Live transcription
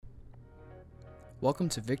Welcome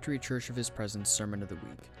to Victory Church of His Presence Sermon of the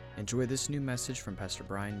Week. Enjoy this new message from Pastor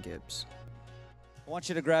Brian Gibbs. I want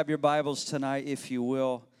you to grab your Bibles tonight, if you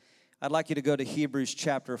will. I'd like you to go to Hebrews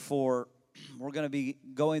chapter 4. We're going to be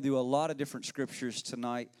going through a lot of different scriptures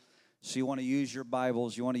tonight. So you want to use your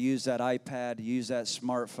Bibles, you want to use that iPad, use that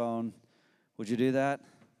smartphone. Would you do that?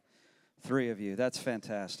 3 of you. That's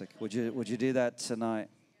fantastic. Would you do that tonight?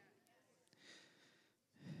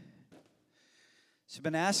 So I've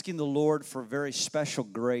been asking the Lord for very special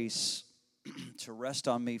grace to rest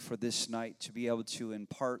on me for this night, to be able to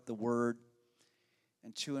impart the word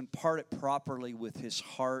and to impart it properly with His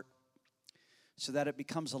heart so that it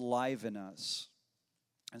becomes alive in us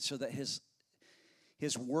and so that His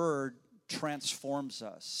word transforms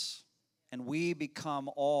us and we become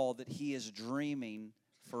all that He is dreaming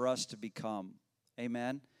for us to become.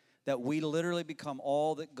 Amen? That we literally become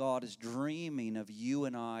all that God is dreaming of you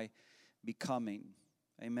and I becoming.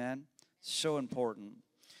 Amen? So important.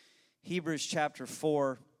 Hebrews chapter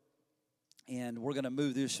 4, and we're going to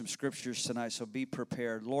move through some scriptures tonight, so be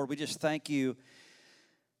prepared. Lord, we just thank you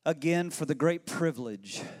again for the great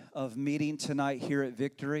privilege of meeting tonight here at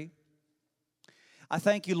Victory. I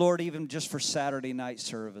thank you, Lord, even just for Saturday night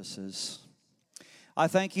services. I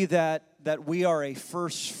thank you that we are a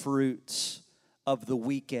first fruits of the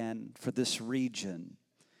weekend for this region.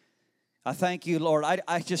 I thank you, Lord.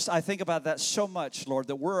 I think about that so much, Lord,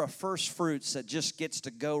 that we're a first fruits that just gets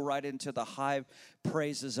to go right into the high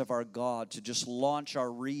praises of our God, to just launch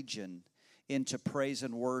our region into praise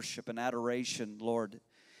and worship and adoration, Lord,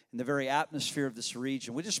 in the very atmosphere of this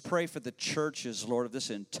region. We just pray for the churches, Lord, of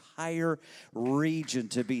this entire region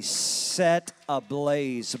to be set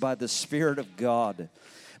ablaze by the Spirit of God.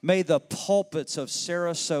 May the pulpits of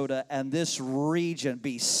Sarasota and this region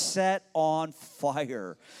be set on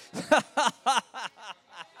fire.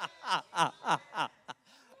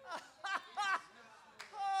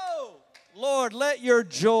 Oh, Lord, let your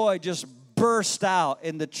joy just burst out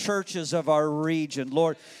in the churches of our region.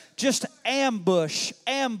 Lord, just ambush.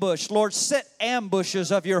 Lord, set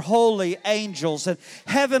ambushes of your holy angels and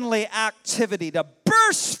heavenly activity to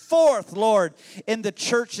burst forth, Lord, in the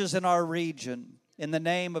churches in our region. In the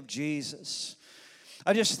name of Jesus.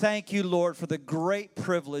 I just thank you, Lord, for the great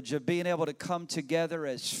privilege of being able to come together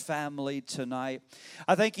as family tonight.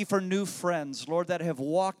 I thank you for new friends, Lord, that have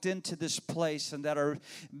walked into this place and that are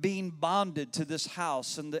being bonded to this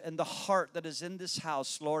house and the heart that is in this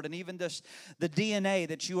house, Lord, and even the DNA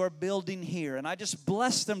that you are building here. And I just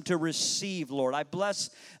bless them to receive, Lord. I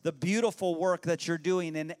bless the beautiful work that you're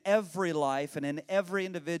doing in every life and in every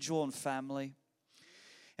individual and family.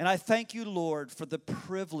 And I thank you, Lord, for the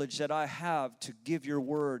privilege that I have to give your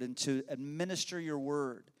word and to administer your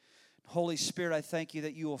word. Holy Spirit, I thank you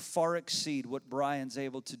that you will far exceed what Brian's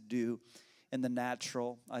able to do in the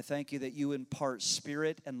natural. I thank you that you impart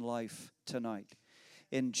spirit and life tonight.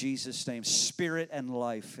 In Jesus' name, spirit and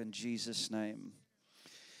life in Jesus' name.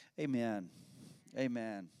 Amen.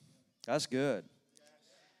 Amen. That's good.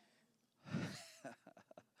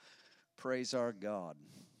 Praise our God.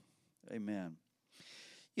 Amen.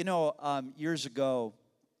 You know, years ago,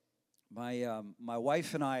 my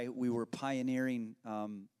wife and I, we were pioneering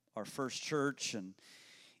our first church,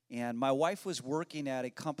 and my wife was working at a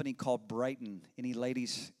company called Brighton. Any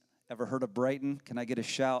ladies ever heard of Brighton? Can I get a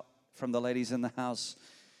shout from the ladies in the house?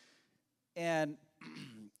 And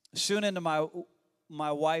soon into my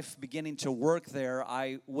wife beginning to work there,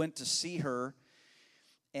 I went to see her.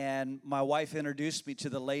 And my wife introduced me to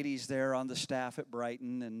the ladies there on the staff at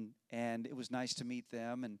Brighton, and it was nice to meet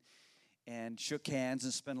them and shook hands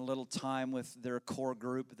and spent a little time with their core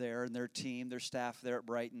group there and their team, their staff there at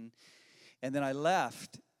Brighton. And then I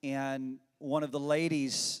left, and one of the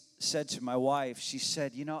ladies said to my wife, she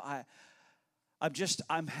said, you know,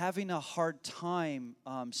 I'm having a hard time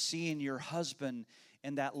seeing your husband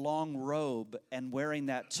in that long robe and wearing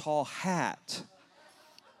that tall hat.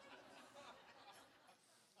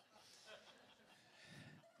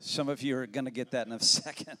 Some of you are going to get that in a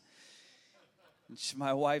second.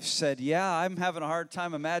 My wife said, yeah, I'm having a hard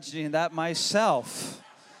time imagining that myself.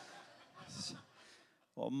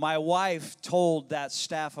 Well, my wife told that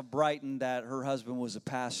staff of Brighton that her husband was a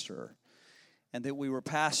pastor and that we were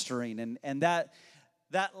pastoring. And that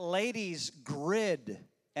lady's grid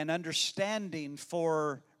and understanding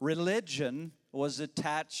for religion was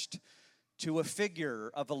attached to a figure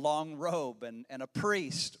of a long robe and a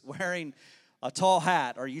priest wearing a tall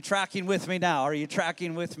hat. Are you tracking with me now? Are you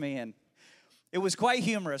tracking with me? And it was quite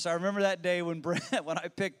humorous. I remember that day when I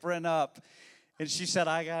picked Brent up, and she said,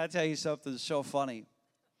 I got to tell you something so funny.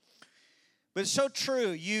 But it's so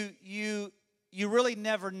true. You really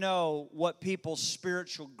never know what people's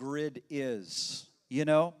spiritual grid is. you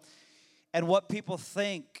know, and what people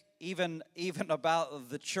think even about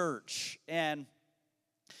the church. And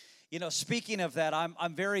you know, speaking of that,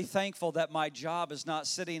 I'm very thankful that my job is not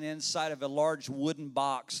sitting inside of a large wooden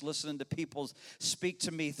box listening to people speak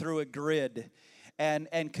to me through a grid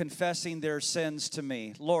and confessing their sins to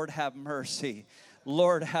me. Lord, have mercy.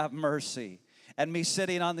 Lord, have mercy. And me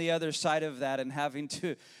sitting on the other side of that and having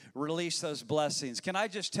to release those blessings. Can I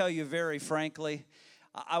just tell you very frankly?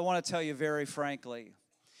 I want to tell you very frankly.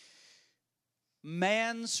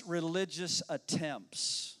 Man's religious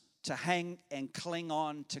attempts to hang and cling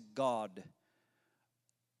on to God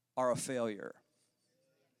are a failure.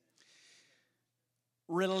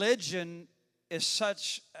 Religion is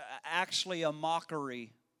such actually a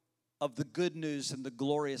mockery of the good news and the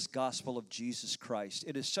glorious gospel of Jesus Christ.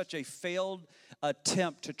 It is such a failed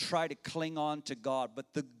attempt to try to cling on to God.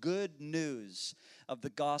 But the good news of the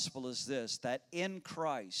gospel is this, that in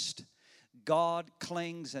Christ, God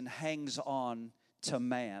clings and hangs on to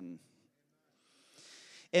man.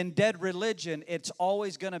 In dead religion, it's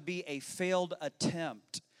always going to be a failed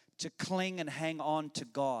attempt to cling and hang on to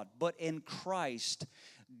God. But in Christ,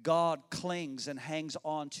 God clings and hangs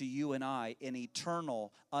on to you and I in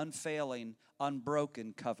eternal, unfailing,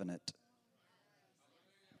 unbroken covenant.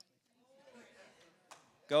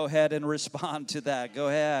 Go ahead and respond to that. Go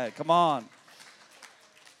ahead. Come on.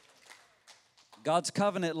 God's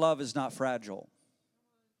covenant love is not fragile.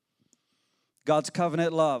 God's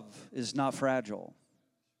covenant love is not fragile.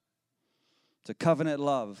 It's a covenant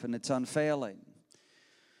love, and it's unfailing.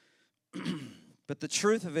 But the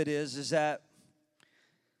truth of it is that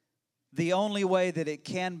the only way that it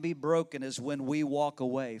can be broken is when we walk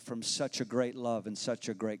away from such a great love and such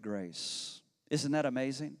a great grace. Isn't that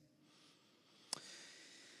amazing?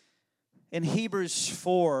 In Hebrews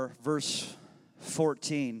 4, verse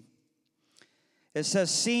 14, it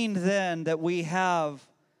says, "Seeing then that we have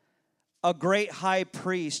a great high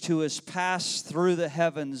priest who has passed through the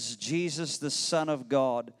heavens, Jesus the Son of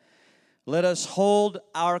God, let us hold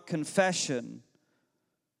our confession.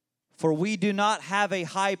 For we do not have a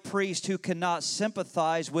high priest who cannot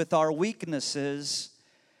sympathize with our weaknesses,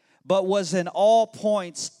 but was in all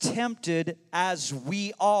points tempted as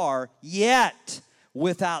we are, yet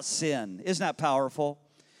without sin." Isn't that powerful?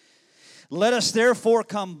 "Let us therefore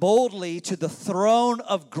come boldly to the throne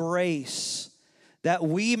of grace, that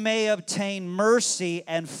we may obtain mercy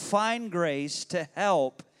and find grace to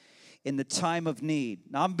help in the time of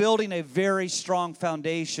need." Now, I'm building a very strong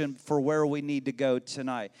foundation for where we need to go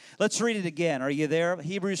tonight. Let's read it again. Are you there?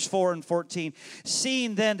 Hebrews 4 and 14.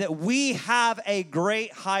 "Seeing then that we have a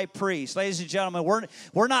great high priest." Ladies and gentlemen,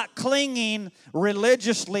 we're not clinging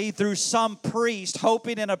religiously through some priest,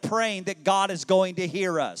 hoping and praying that God is going to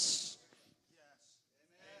hear us.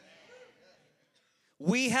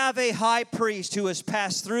 We have a high priest who has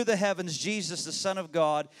passed through the heavens, Jesus, the Son of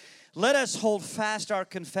God. Let us hold fast our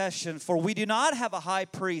confession, for we do not have a high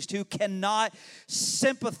priest who cannot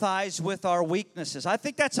sympathize with our weaknesses. I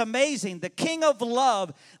think that's amazing. The King of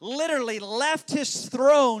Love literally left his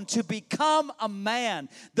throne to become a man,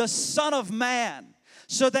 the Son of Man,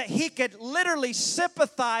 so that he could literally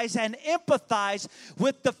sympathize and empathize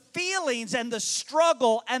with the feelings and the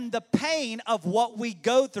struggle and the pain of what we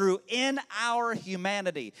go through in our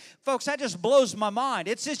humanity. Folks, that just blows my mind.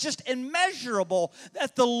 It's just immeasurable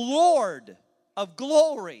that the Lord of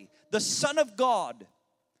glory, the Son of God,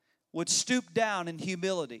 would stoop down in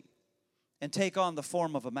humility and take on the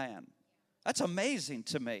form of a man. That's amazing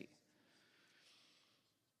to me.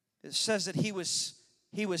 It says that he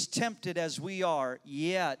was tempted as we are,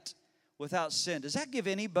 yet without sin. Does that give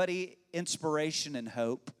anybody inspiration and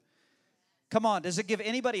hope? Come on, does it give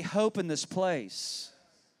anybody hope in this place?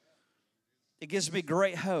 It gives me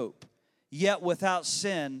great hope. Yet without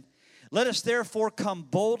sin. "Let us therefore come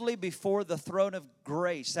boldly before the throne of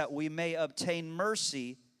grace, that we may obtain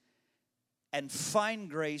mercy and find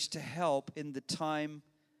grace to help in the time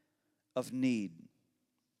of need."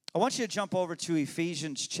 I want you to jump over to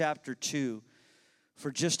Ephesians chapter 2. For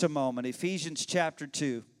just a moment. Ephesians chapter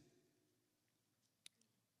 2.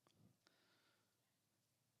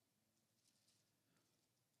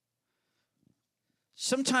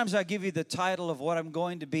 Sometimes I give you the title of what I'm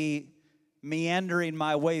going to be meandering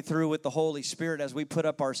my way through with the Holy Spirit as we put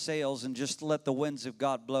up our sails and just let the winds of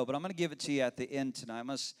God blow. But I'm going to give it to you at the end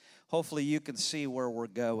tonight. Hopefully you can see where we're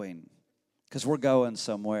going, because we're going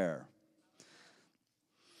somewhere.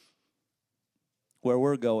 Where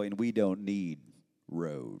we're going, we don't need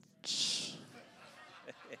roads.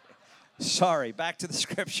 Sorry, back to the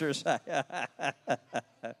scriptures.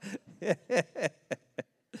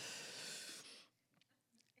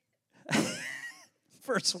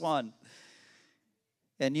 Verse 1.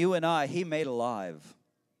 And you and I, He made alive.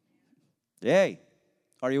 Yay.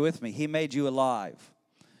 Are you with me? He made you alive.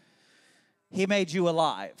 He made you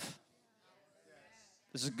alive.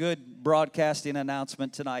 This is a good broadcasting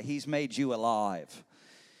announcement tonight. He's made you alive.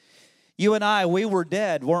 You and I, we were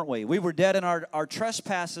dead, weren't we? We were dead in our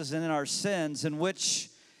trespasses and in our sins, in which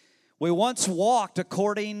we once walked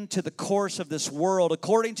according to the course of this world,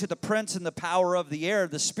 according to the prince and the power of the air,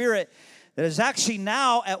 the spirit that is actually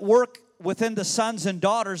now at work within the sons and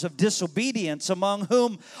daughters of disobedience, among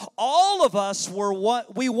whom all of us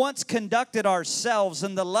we once conducted ourselves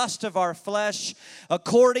in the lust of our flesh,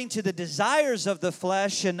 according to the desires of the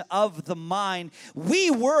flesh and of the mind.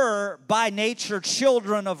 We were by nature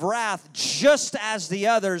children of wrath, just as the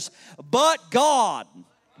others, but God,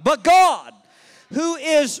 who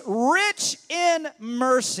is rich in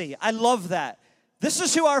mercy. I love that. This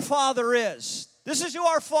is who our Father is. This is who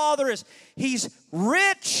our Father is. He's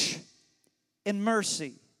rich in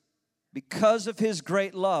mercy, because of His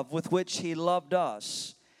great love with which He loved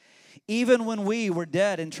us. Even when we were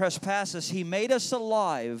dead in trespasses, He made us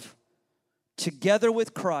alive together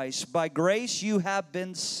with Christ. By grace you have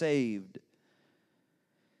been saved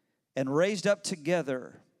and raised up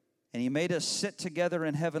together. And He made us sit together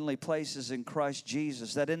in heavenly places in Christ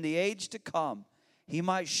Jesus, that in the age to come He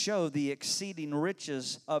might show the exceeding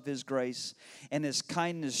riches of His grace and His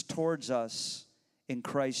kindness towards us in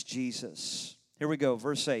Christ Jesus. Here we go,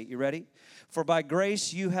 verse 8. You ready? For by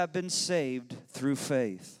grace you have been saved through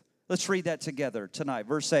faith. Let's read that together tonight.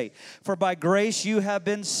 Verse 8. For by grace you have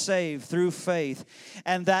been saved through faith,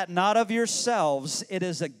 and that not of yourselves, it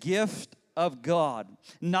is a gift of God,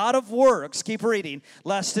 not of works, keep reading,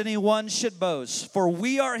 lest anyone should boast. For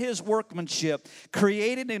we are His workmanship,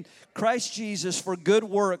 created in Christ Jesus for good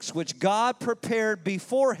works, which God prepared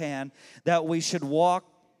beforehand that we should walk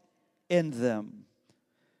in them.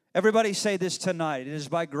 Everybody say this tonight. It is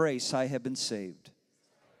by grace I have been saved.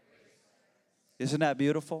 Isn't that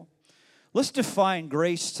beautiful? Let's define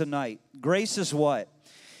grace tonight. Grace is what?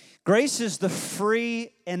 Grace is the free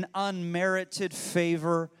and unmerited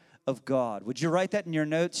favor of God. Would you write that in your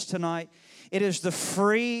notes tonight? It is the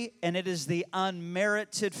free and it is the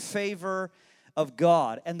unmerited favor of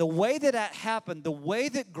God. And the way that happened, the way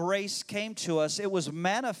that grace came to us, it was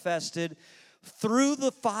manifested through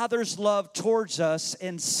the Father's love towards us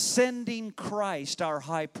in sending Christ, our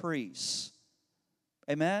high priest.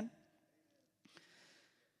 Amen?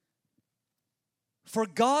 For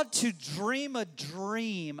God to dream a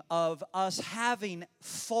dream of us having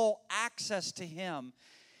full access to Him,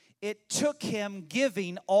 it took Him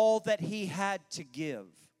giving all that He had to give.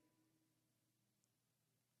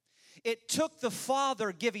 It took the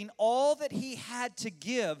Father giving all that He had to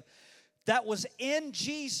give that was in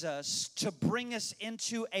Jesus to bring us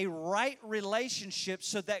into a right relationship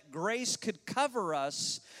so that grace could cover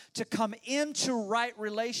us to come into right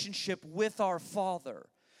relationship with our Father.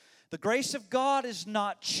 The grace of God is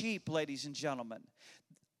not cheap, ladies and gentlemen.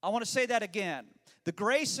 I want to say that again. The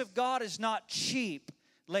grace of God is not cheap,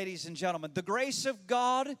 ladies and gentlemen. The grace of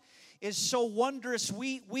God is so wondrous.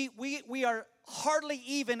 We are hardly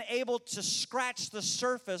even able to scratch the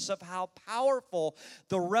surface of how powerful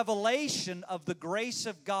the revelation of the grace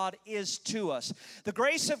of God is to us. The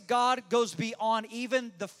grace of God goes beyond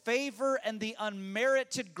even the favor and the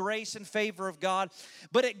unmerited grace and favor of God,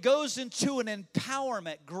 but it goes into an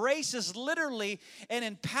empowerment. Grace is literally an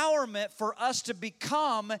empowerment for us to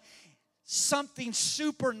become something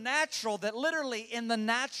supernatural that literally in the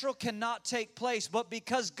natural cannot take place. But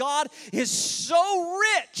because God is so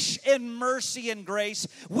rich in mercy and grace,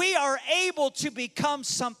 we are able to become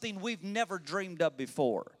something we've never dreamed of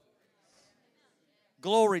before.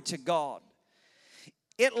 Glory to God.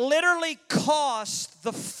 It literally cost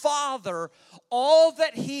the Father all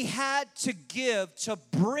that He had to give to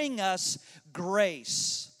bring us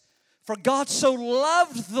grace. For God so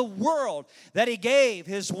loved the world that He gave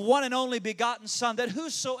His one and only begotten Son, that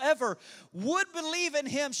whosoever would believe in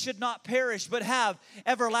Him should not perish, but have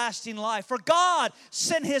everlasting life. For God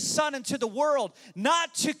sent His Son into the world,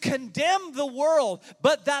 not to condemn the world,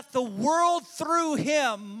 but that the world through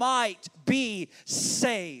Him might be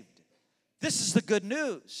saved. This is the good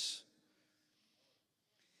news.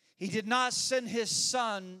 He did not send His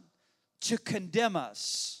Son to condemn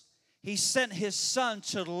us. He sent His Son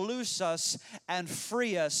to loose us and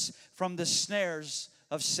free us from the snares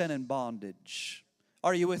of sin and bondage.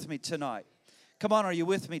 Are you with me tonight? Come on, are you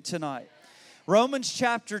with me tonight? Romans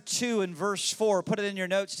chapter 2 and verse 4, put it in your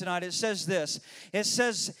notes tonight. It says this. It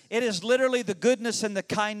says, it is literally the goodness and the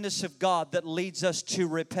kindness of God that leads us to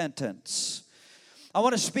repentance. I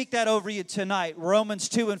want to speak that over you tonight. Romans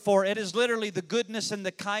 2 and 4. It is literally the goodness and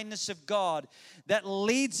the kindness of God that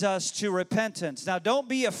leads us to repentance. Now, don't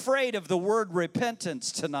be afraid of the word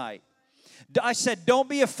repentance tonight. I said, don't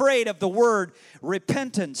be afraid of the word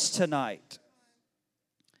repentance tonight.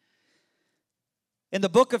 In the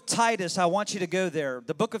book of Titus, I want you to go there.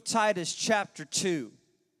 The book of Titus, chapter 2.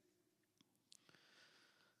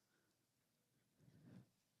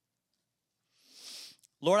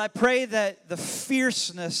 Lord, I pray that the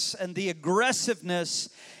fierceness and the aggressiveness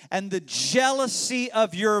and the jealousy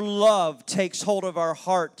of your love takes hold of our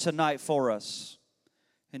heart tonight for us.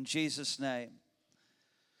 In Jesus' name.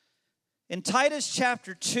 In Titus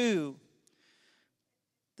chapter 2,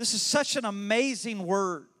 this is such an amazing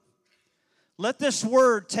word. Let this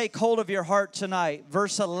word take hold of your heart tonight.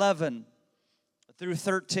 Verse 11 through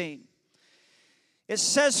 13. It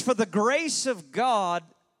says, "For the grace of God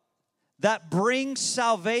that brings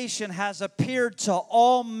salvation has appeared to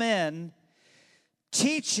all men,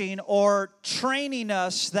 teaching or training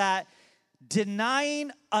us that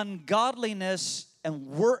denying ungodliness and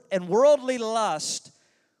worldly lust,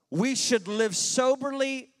 we should live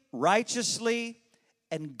soberly, righteously,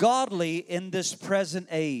 and godly in this present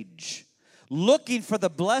age, looking for the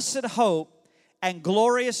blessed hope and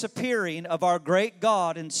glorious appearing of our great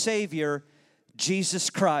God and Savior,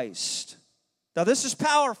 Jesus Christ." Now this is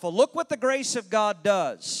powerful. Look what the grace of God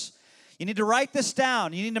does. You need to write this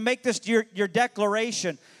down. You need to make this your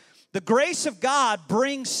declaration. The grace of God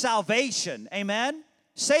brings salvation. Amen?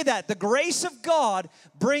 Say that. The grace of God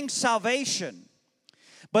brings salvation.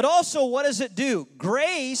 But also, what does it do?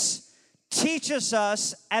 Grace teaches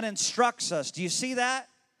us and instructs us. Do you see that?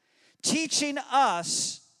 Teaching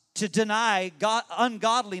us to deny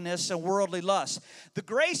ungodliness and worldly lust. The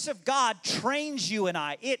grace of God trains you and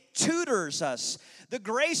I. It tutors us. The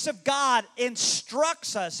grace of God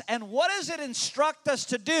instructs us. And what does it instruct us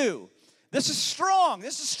to do? This is strong.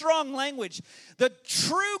 This is strong language. The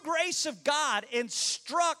true grace of God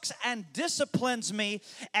instructs and disciplines me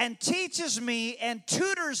and teaches me and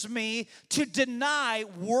tutors me to deny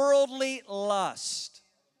worldly lust.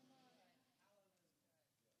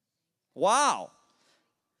 Wow.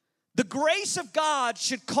 The grace of God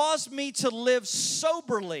should cause me to live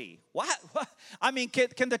soberly. What? I mean,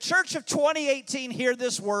 can the church of 2018 hear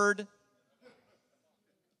this word?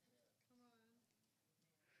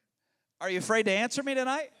 Are you afraid to answer me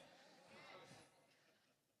tonight?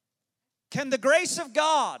 Can the grace of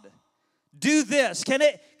God do this? Can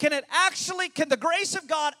the grace of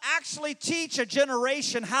God actually teach a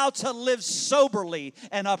generation how to live soberly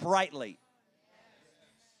and uprightly?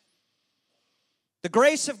 The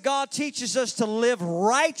grace of God teaches us to live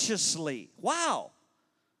righteously. Wow.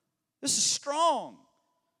 This is strong.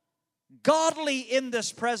 Godly in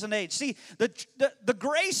this present age. See, the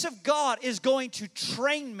grace of God is going to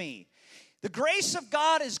train me. The grace of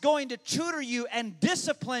God is going to tutor you and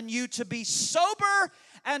discipline you to be sober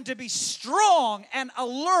and to be strong and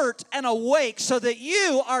alert and awake so that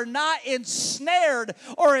you are not ensnared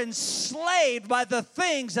or enslaved by the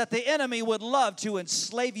things that the enemy would love to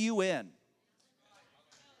enslave you in.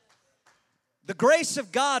 The grace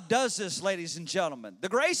of God does this, ladies and gentlemen. The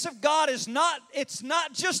grace of God it's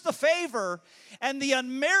not just the favor and the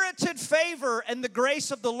unmerited favor and the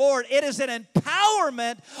grace of the Lord. It is an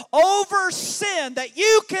empowerment over sin that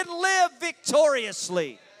you can live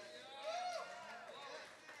victoriously.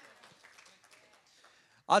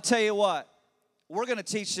 I'll tell you what, we're going to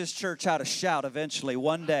teach this church how to shout eventually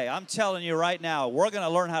one day. I'm telling you right now, we're going to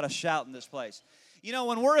learn how to shout in this place. You know,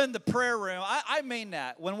 when we're in the prayer room, I mean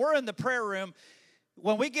that. When we're in the prayer room,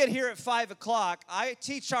 when we get here at 5 o'clock, I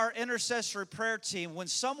teach our intercessory prayer team, when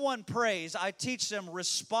someone prays, I teach them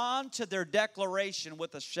respond to their declaration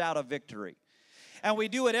with a shout of victory. And we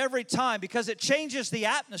do it every time because it changes the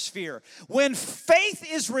atmosphere. When faith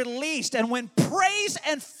is released and when praise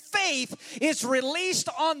and faith is released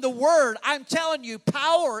on the word, I'm telling you,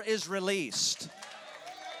 power is released.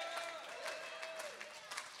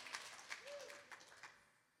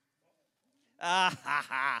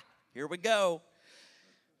 Here we go.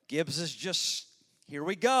 Gibbs is just, here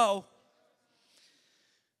we go.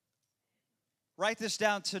 Write this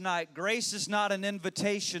down tonight. Grace is not an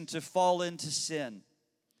invitation to fall into sin.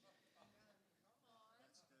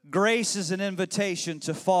 Grace is an invitation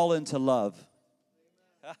to fall into love.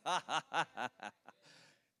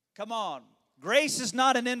 Come on. Grace is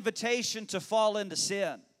not an invitation to fall into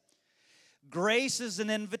sin. Grace is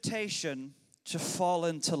an invitation to fall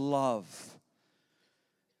into love.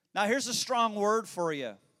 Now, here's a strong word for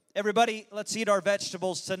you. Everybody, let's eat our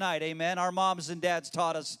vegetables tonight, amen? Our moms and dads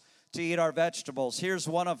taught us to eat our vegetables. Here's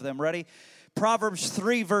one of them, ready? Proverbs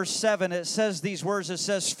 3, verse 7, it says these words. It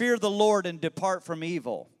says, fear the Lord and depart from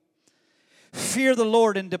evil. Fear the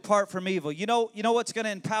Lord and depart from evil. You know what's going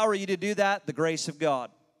to empower you to do that? The grace of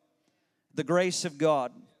God. The grace of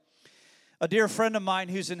God. A dear friend of mine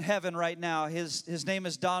who's in heaven right now, his name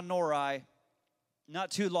is Don Norai.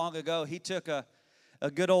 Not too long ago, he took a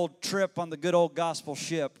good old trip on the good old gospel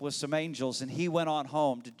ship with some angels, and he went on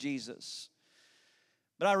home to Jesus.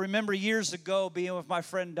 But I remember years ago being with my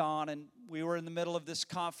friend Don, and we were in the middle of this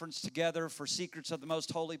conference together for Secrets of the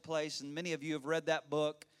Most Holy Place, and many of you have read that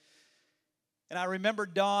book. And I remember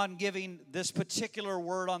Don giving this particular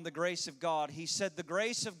word on the grace of God. He said, the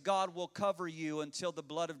grace of God will cover you until the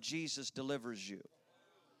blood of Jesus delivers you.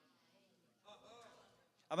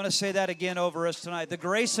 I'm going to say that again over us tonight. The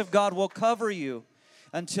grace of God will cover you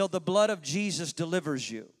until the blood of Jesus delivers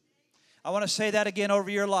you. I want to say that again over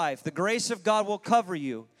your life. The grace of God will cover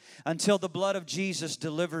you until the blood of Jesus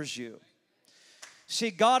delivers you. See,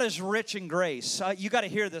 God is rich in grace. You got to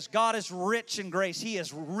hear this. God is rich in grace. He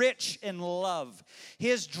is rich in love.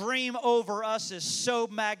 His dream over us is so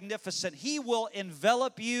magnificent. He will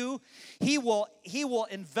envelop you. He will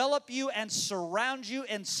envelop you and surround you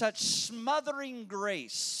in such smothering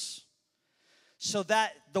grace so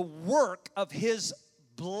that the work of His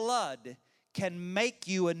blood can make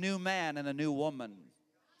you a new man and a new woman.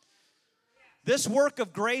 This work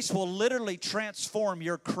of grace will literally transform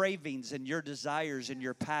your cravings and your desires and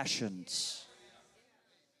your passions.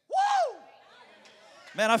 Woo!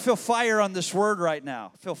 Man, I feel fire on this word right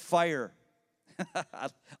now. I feel fire.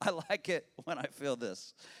 I like it when I feel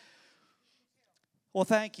this. Well,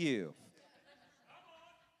 thank you.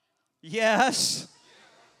 Yes.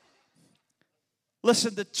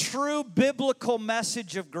 Listen, the true biblical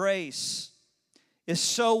message of grace is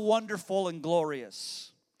so wonderful and glorious.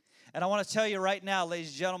 And I want to tell you right now,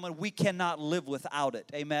 ladies and gentlemen, we cannot live without it.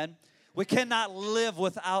 Amen? We cannot live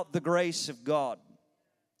without the grace of God.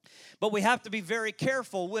 But we have to be very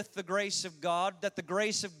careful with the grace of God, that the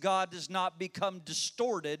grace of God does not become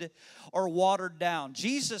distorted or watered down.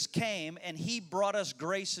 Jesus came and He brought us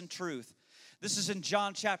grace and truth. This is in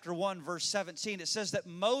John chapter 1, verse 17. It says that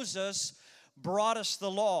Moses brought us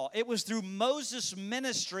the law. It was through Moses'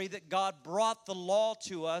 ministry that God brought the law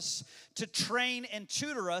to us to train and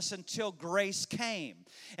tutor us until grace came.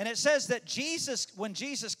 And it says that when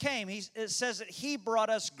Jesus came, it says that He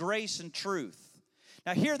brought us grace and truth.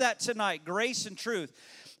 Now hear that tonight, grace and truth.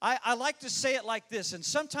 I like to say it like this, and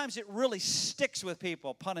sometimes it really sticks with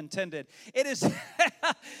people, pun intended. It is,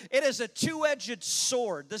 it is a two-edged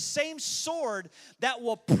sword. The same sword that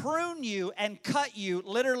will prune you and cut you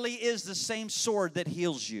literally is the same sword that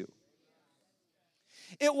heals you.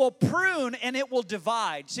 It will prune and it will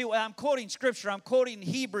divide. See, when I'm quoting Scripture, I'm quoting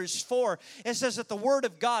Hebrews 4. It says that the Word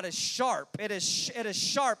of God is sharp. It is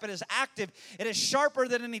sharp. It is active. It is sharper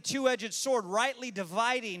than any two-edged sword, rightly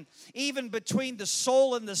dividing even between the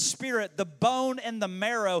soul and the spirit, the bone and the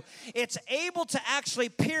marrow. It's able to actually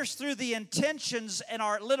pierce through the intentions and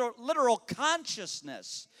our literal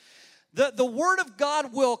consciousness. The Word of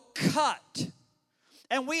God will cut.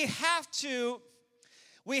 And we have to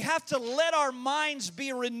let our minds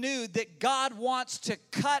be renewed that God wants to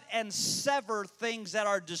cut and sever things that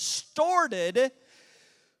are distorted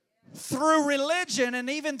through religion and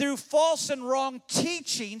even through false and wrong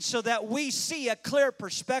teaching so that we see a clear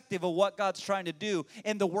perspective of what God's trying to do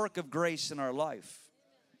in the work of grace in our life.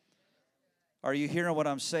 Are you hearing what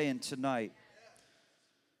I'm saying tonight?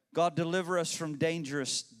 God, deliver us from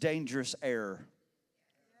dangerous error.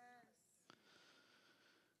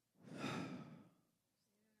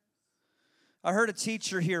 I heard a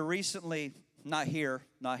teacher here recently, not here,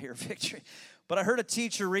 Victory, but I heard a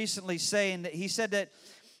teacher recently saying that he said that,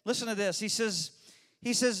 listen to this, he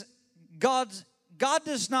says, God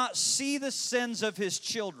does not see the sins of His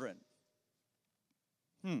children.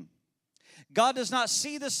 God does not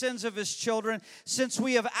see the sins of His children since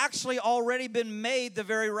we have actually already been made the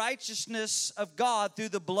very righteousness of God through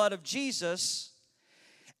the blood of Jesus,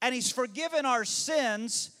 and He's forgiven our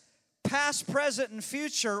sins. Past, present, and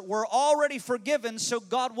future, we're already forgiven, so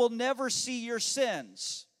God will never see your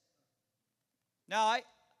sins. Now,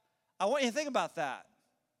 I want you to think about that.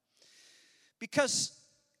 Because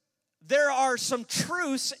there are some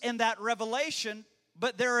truths in that revelation,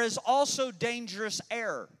 but there is also dangerous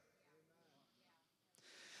error.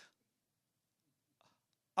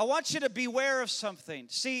 I want you to beware of something.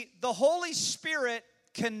 See, the Holy Spirit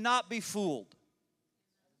cannot be fooled.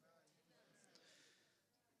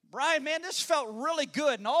 Brian, man, this felt really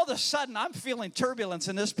good, and all of a sudden I'm feeling turbulence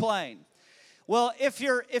in this plane. Well, if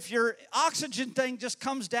your oxygen thing just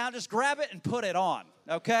comes down, just grab it and put it on,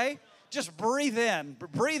 okay? just breathe in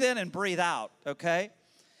and breathe out, okay?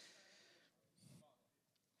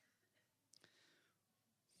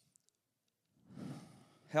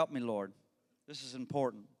 Help me, Lord. This is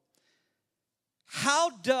important. How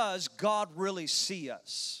does God really see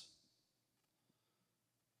us?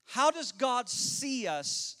 How does God see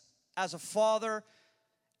us as a father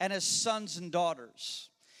and as sons and daughters?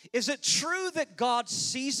 Is it true that God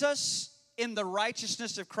sees us in the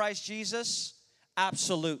righteousness of Christ Jesus?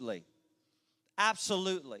 Absolutely.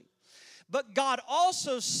 Absolutely. But God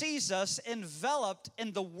also sees us enveloped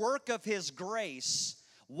in the work of His grace,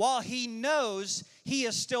 while He knows He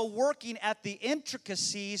is still working at the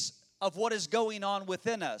intricacies of what is going on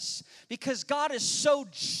within us. Because God is so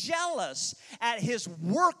jealous at His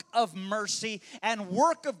work of mercy and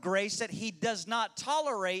work of grace that He does not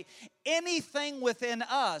tolerate anything within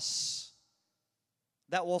us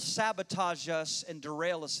that will sabotage us and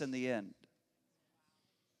derail us in the end.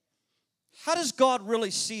 How does God really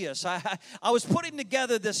see us? I was putting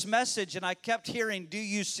together this message and I kept hearing, do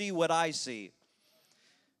you see what I see?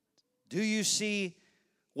 Do you see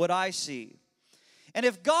what I see? And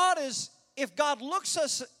if God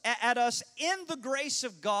looks at us in the grace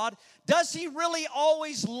of God, does He really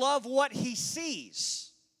always love what He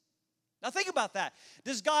sees? Now think about that.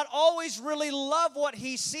 Does God always really love what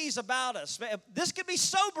He sees about us? This could be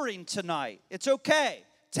sobering tonight. It's okay.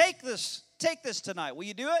 Take this tonight. Will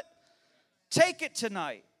you do it? Take it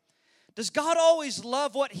tonight. Does God always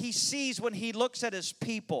love what He sees when He looks at His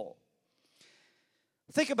people?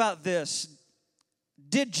 Think about this.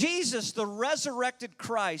 Did Jesus, the resurrected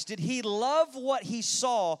Christ, did He love what He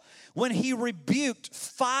saw when He rebuked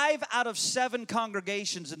 5 out of 7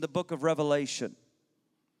 congregations in the book of Revelation?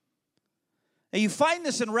 Now you find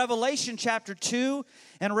this in Revelation chapter 2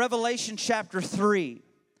 and Revelation chapter 3.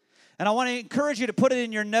 And I want to encourage you to put it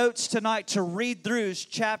in your notes tonight to read through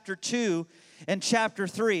chapter 2 and chapter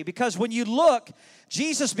 3. Because when you look,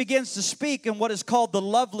 Jesus begins to speak in what is called the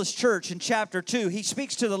loveless church in chapter 2. He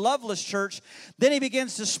speaks to the loveless church. Then He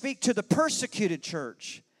begins to speak to the persecuted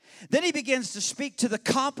church. Then He begins to speak to the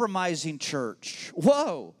compromising church.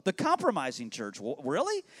 Whoa, the compromising church.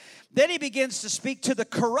 Really? Then He begins to speak to the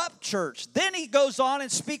corrupt church. Then He goes on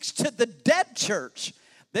and speaks to the dead church.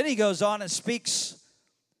 Then He goes on and speaks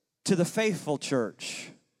to the faithful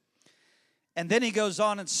church. And then He goes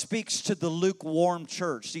on and speaks to the lukewarm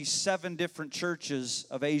church, these 7 different churches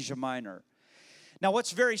of Asia Minor. Now,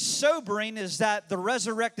 what's very sobering is that the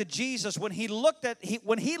resurrected Jesus, when he looked at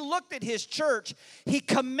His church, He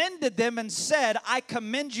commended them and said, I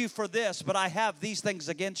commend you for this, but I have these things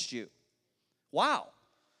against you. Wow.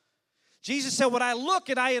 Jesus said, when I look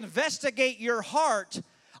and I investigate your heart,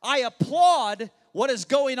 I applaud what is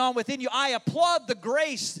going on within you. I applaud the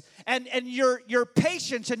grace and your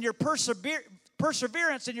patience and your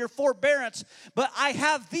perseverance and your forbearance. But I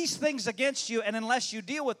have these things against you, and unless you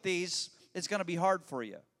deal with these, it's going to be hard for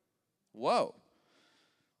you. Whoa.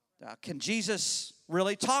 Now, can Jesus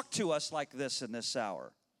really talk to us like this in this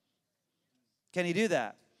hour? Can He do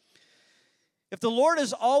that? If the Lord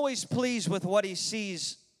is always pleased with what He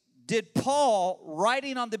sees, did Paul,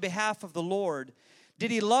 writing on the behalf of the Lord, did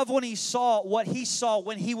he love when he saw what he saw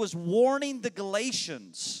when he was warning the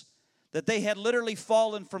Galatians that they had literally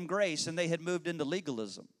fallen from grace and they had moved into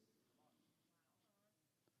legalism?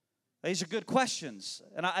 These are good questions,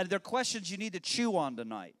 and they're questions you need to chew on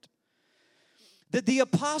tonight. Did the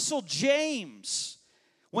Apostle James,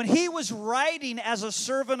 when he was writing as a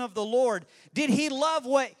servant of the Lord, did he love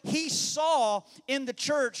what he saw in the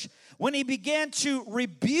church when he began to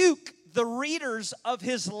rebuke the readers of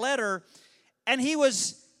his letter? And he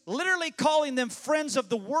was literally calling them friends of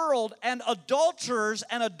the world and adulterers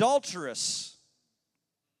and adulteress.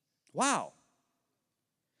 Wow.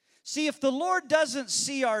 See, if the Lord doesn't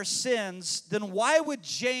see our sins, then why would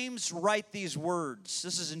James write these words?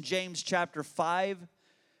 This is in James chapter 5,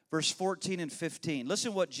 verse 14 and 15.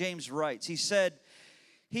 Listen what James writes. He said,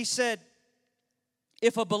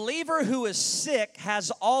 if a believer who is sick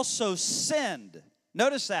has also sinned,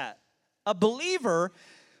 notice that, a believer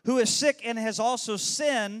who is sick and has also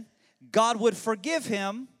sinned, God would forgive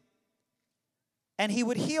him and He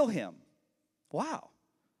would heal him. Wow.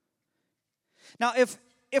 Now,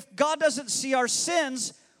 if God doesn't see our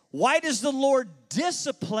sins, why does the Lord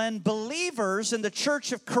discipline believers in the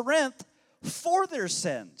church of Corinth for their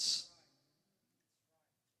sins?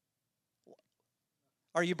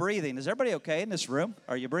 Are you breathing? Is everybody okay in this room?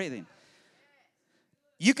 Are you breathing?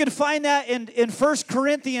 You can find that in 1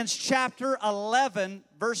 Corinthians chapter 11,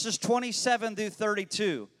 verses 27 through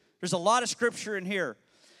 32. There's a lot of scripture in here.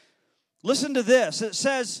 Listen to this. It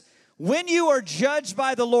says, when you are judged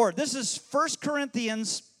by the Lord. This is 1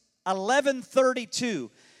 Corinthians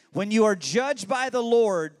 11:32. When you are judged by the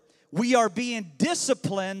Lord, we are being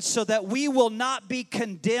disciplined so that we will not be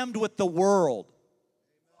condemned with the world.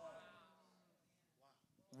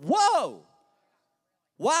 Whoa!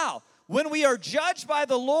 Wow. When we are judged by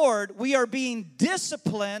the Lord, we are being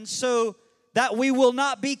disciplined so that we will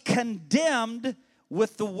not be condemned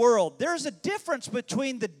with the world. There's a difference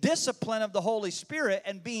between the discipline of the Holy Spirit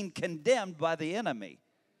and being condemned by the enemy.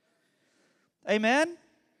 Amen?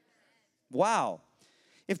 Wow.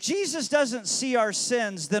 If Jesus doesn't see our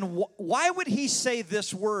sins, then why would he say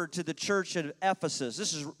this word to the church at Ephesus?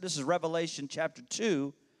 This is Revelation chapter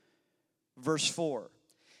 2, verse 4.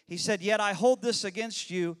 He said, "Yet I hold this against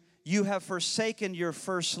you, you have forsaken your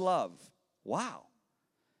first love." Wow.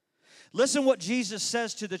 Listen what Jesus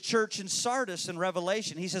says to the church in Sardis in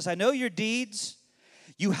Revelation. He says, "I know your deeds.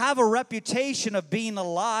 You have a reputation of being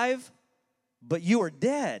alive, but you are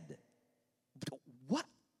dead."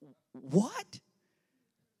 What?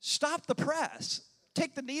 Stop the press.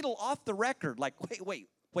 Take the needle off the record. Like, wait,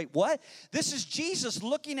 what? This is Jesus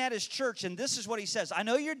looking at his church, and this is what he says. "I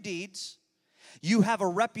know your deeds. You have a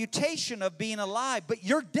reputation of being alive, but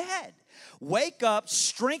you're dead. Wake up,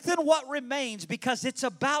 strengthen what remains, because it's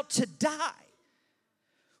about to die.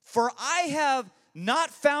 For I have not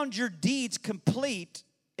found your deeds complete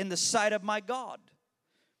in the sight of my God.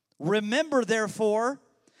 Remember, therefore,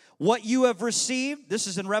 what you have received." This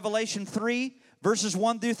is in Revelation 3, verses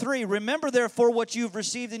 1 through 3. "Remember, therefore, what you've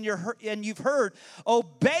received and you've heard.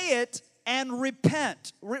 Obey it and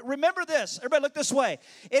repent." Remember this. Everybody look this way.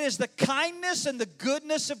 It is the kindness and the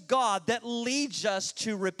goodness of God that leads us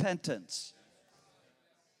to repentance.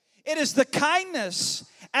 It is the kindness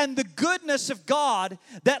and the goodness of God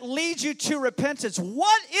that leads you to repentance.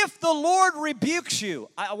 What if the Lord rebukes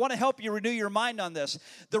you? I want to help you renew your mind on this.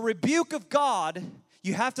 The rebuke of God,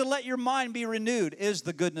 you have to let your mind be renewed, is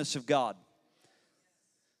the goodness of God.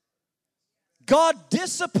 God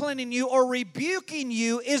disciplining you or rebuking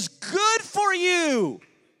you is good for you.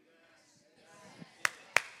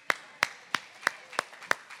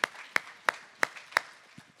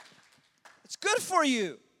 It's good for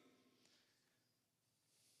you.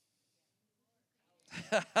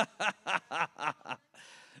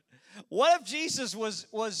 What if Jesus was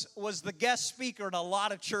the guest speaker in a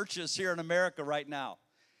lot of churches here in America right now?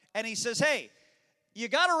 And he says, "Hey, you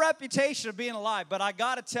got a reputation of being alive, but I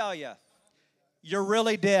got to tell you, you're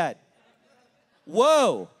really dead."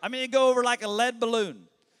 Whoa. I mean, you go over like a lead balloon.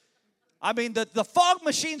 I mean, the fog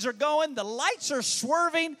machines are going. The lights are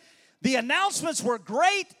swerving. The announcements were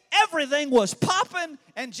great. Everything was popping.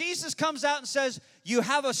 And Jesus comes out and says, "You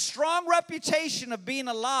have a strong reputation of being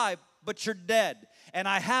alive, but you're dead. And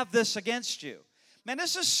I have this against you." Man,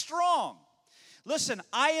 this is strong. Listen,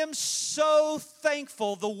 I am so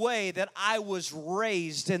thankful the way that I was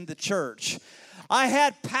raised in the church. I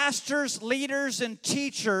had pastors, leaders, and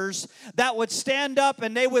teachers that would stand up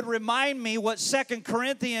and they would remind me what 2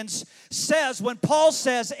 Corinthians says when Paul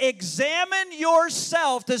says, "Examine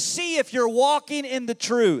yourself to see if you're walking in the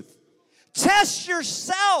truth." Test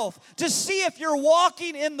yourself to see if you're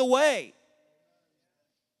walking in the way.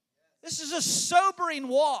 This is a sobering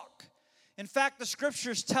walk. In fact, the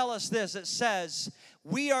scriptures tell us this. It says,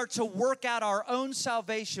 we are to work out our own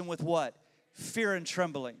salvation with what? Fear and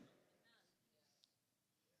trembling.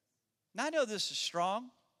 Now, I know this is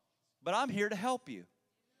strong, but I'm here to help you.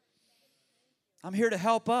 I'm here to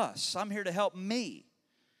help us. I'm here to help me.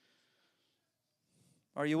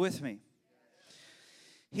 Are you with me?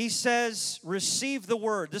 He says, receive the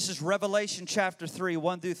word. This is Revelation chapter 3,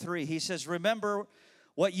 1 through 3. He says, remember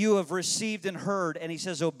what you have received and heard. And he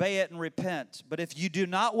says, obey it and repent. But if you do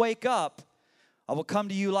not wake up, I will come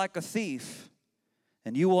to you like a thief,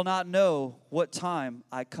 and you will not know what time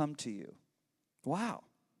I come to you. Wow.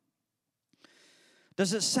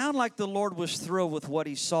 Does it sound like the Lord was thrilled with what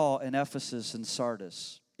he saw in Ephesus and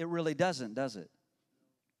Sardis? It really doesn't, does it?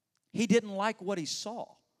 He didn't like what he saw.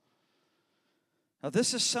 Now,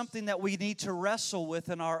 this is something that we need to wrestle with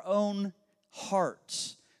in our own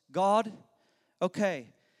hearts. God,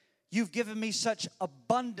 okay, you've given me such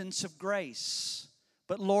abundance of grace,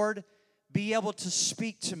 but Lord, be able to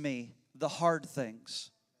speak to me the hard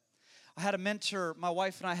things. I had a mentor, my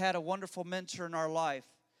wife and I had a wonderful mentor in our life.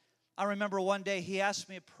 I remember one day he asked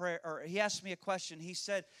me a question. He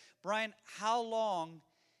said, Brian, how long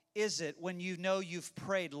is it when you know you've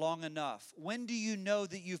prayed long enough? When do you know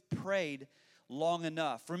that you've prayed long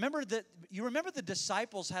enough? You remember the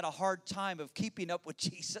disciples had a hard time of keeping up with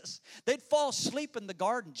Jesus. They'd fall asleep in the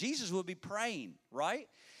garden. Jesus would be praying, right?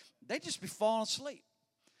 They'd just be falling asleep.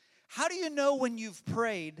 How do you know when you've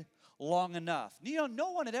prayed long enough? You know,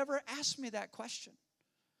 no one had ever asked me that question.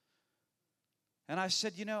 And I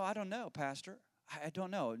said, I don't know, Pastor. I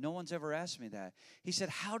don't know. No one's ever asked me that. He said,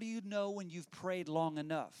 how do you know when you've prayed long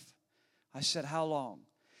enough? I said, how long?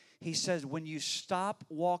 He says, when you stop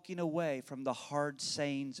walking away from the hard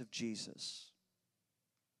sayings of Jesus.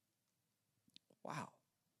 Wow.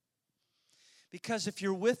 Because if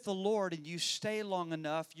you're with the Lord and you stay long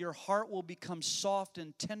enough, your heart will become soft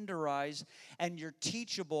and tenderized, and you're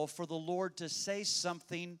teachable for the Lord to say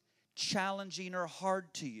something challenging or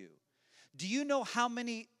hard to you. Do you know how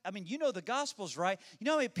many, you know the Gospels, right? You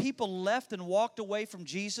know how many people left and walked away from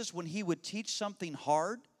Jesus when He would teach something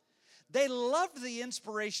hard? They loved the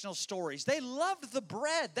inspirational stories. They loved the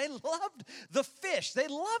bread. They loved the fish. They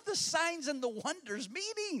loved the signs and the wonders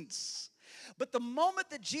meetings. But the moment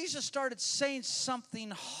that Jesus started saying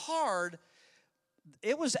something hard,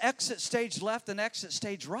 it was exit stage left and exit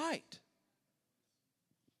stage right.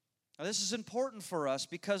 Now, this is important for us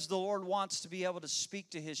because the Lord wants to be able to speak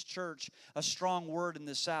to His church a strong word in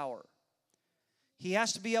this hour. He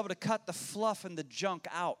has to be able to cut the fluff and the junk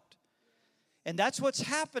out. And that's what's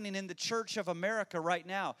happening in the church of America right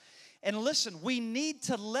now. And listen, we need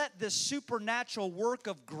to let this supernatural work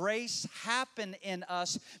of grace happen in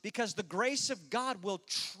us, because the grace of God will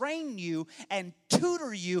train you and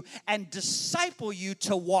tutor you and disciple you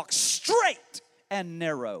to walk straight and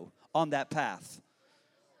narrow on that path.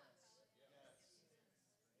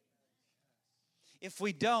 If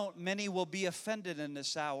we don't, many will be offended in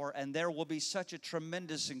this hour, and there will be such a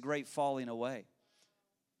tremendous and great falling away.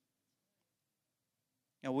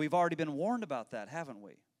 Now, we've already been warned about that, haven't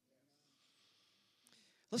we?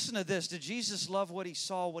 Listen to this. Did Jesus love what He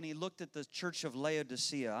saw when He looked at the church of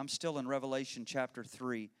Laodicea? I'm still in Revelation chapter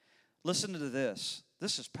 3. Listen to this.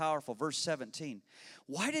 This is powerful. Verse 17.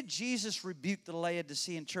 Why did Jesus rebuke the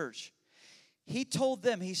Laodicean church? He told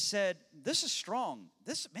them, He said, this is strong.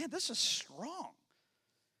 This is strong.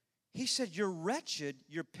 He said, you're wretched,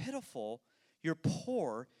 you're pitiful, you're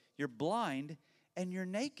poor, you're blind, and you're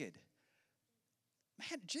naked.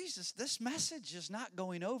 Man, Jesus, this message is not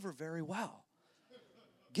going over very well.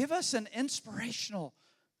 Give us an inspirational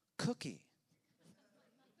cookie.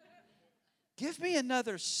 Give me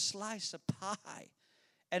another slice of pie.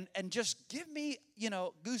 And just give me,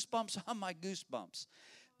 goosebumps on my goosebumps.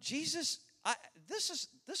 Jesus, this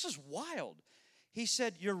is wild. He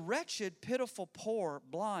said, you're wretched, pitiful, poor,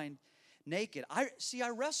 blind, naked. I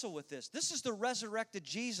wrestle with this. This is the resurrected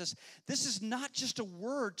Jesus. This is not just a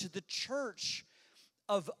word to the church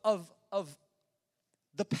of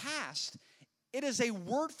the past. It is a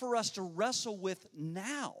word for us to wrestle with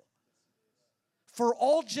now, for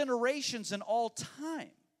all generations and all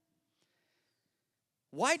time.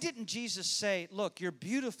 Why didn't Jesus say, look, you're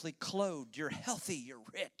beautifully clothed, you're healthy, you're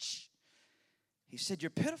rich? He said, you're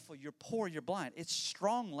pitiful, you're poor, you're blind. It's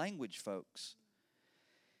strong language, folks.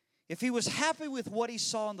 If He was happy with what He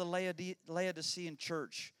saw in the Laodicean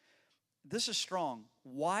church, this is strong.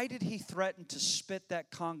 Why did He threaten to spit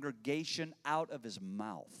that congregation out of His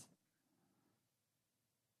mouth?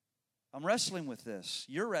 I'm wrestling with this.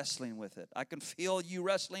 You're wrestling with it. I can feel you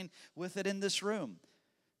wrestling with it in this room.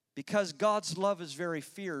 Because God's love is very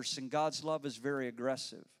fierce and God's love is very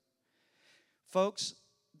aggressive. Folks,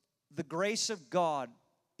 the grace of God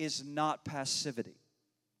is not passivity.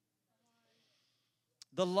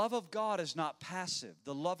 The love of God is not passive.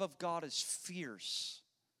 The love of God is fierce.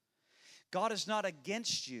 God is not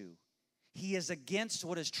against you. He is against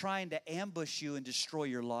what is trying to ambush you and destroy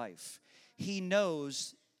your life. He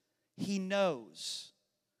knows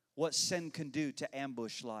what sin can do to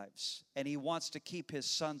ambush lives. And He wants to keep His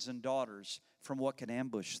sons and daughters from what can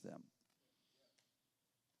ambush them.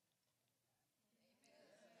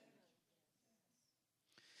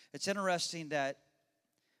 It's interesting that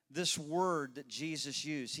this word that Jesus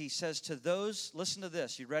used, He says to those, listen to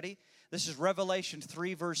this, you ready? This is Revelation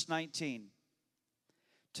 3 verse 19.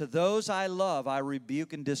 To those I love, I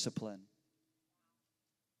rebuke and discipline.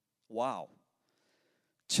 Wow.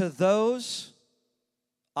 To those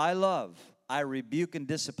I love, I rebuke and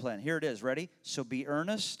discipline. Here it is, ready? So be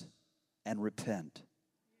earnest and repent.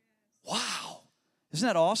 Wow. Isn't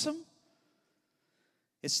that awesome?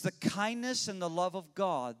 It's the kindness and the love of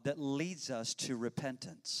God that leads us to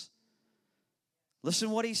repentance.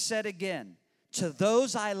 Listen what He said again. To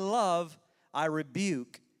those I love, I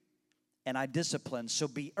rebuke and I discipline. So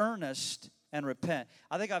be earnest and repent.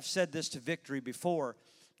 I think I've said this to Victory before.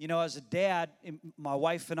 You know, as a dad, my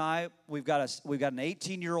wife and I, we've got an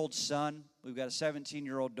 18-year-old son. We've got a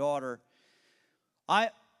 17-year-old daughter.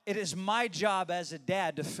 It is my job as a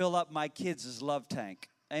dad to fill up my kids' love tank.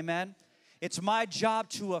 Amen? It's my job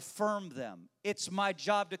to affirm them. It's my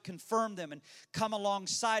job to confirm them and come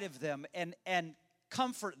alongside of them and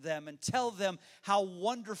comfort them and tell them how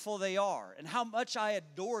wonderful they are and how much I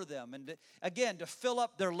adore them, and again, to fill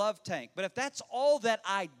up their love tank. But if that's all that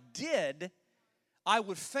I did, I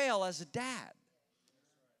would fail as a dad.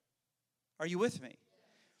 Are you with me?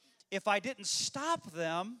 If I didn't stop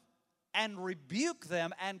them and rebuke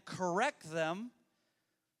them and correct them,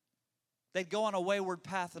 they'd go on a wayward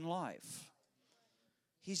path in life.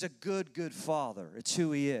 He's a good, good father. It's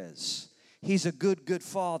who he is. He's a good, good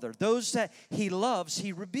father. Those that he loves,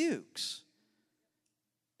 he rebukes.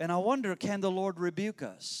 And I wonder, can the Lord rebuke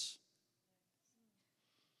us?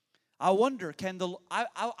 I wonder, can the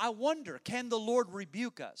Lord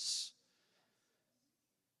rebuke us?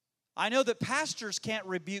 I know that pastors can't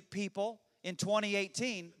rebuke people in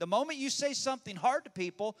 2018. The moment you say something hard to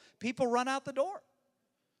people, people run out the door.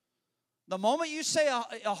 The moment you say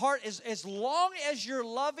a heart, as long as you're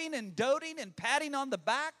loving and doting and patting on the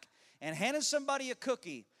back and handing somebody a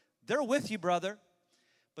cookie, they're with you, brother.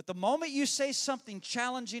 But the moment you say something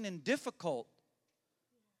challenging and difficult,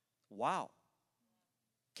 wow.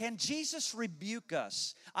 Can Jesus rebuke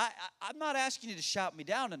us? I'm not asking you to shout me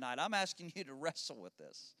down tonight. I'm asking you to wrestle with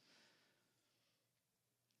this.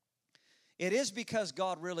 It is because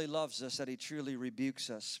God really loves us that he truly rebukes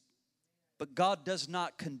us. But God does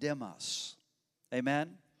not condemn us.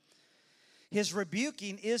 Amen? His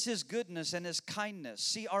rebuking is his goodness and his kindness.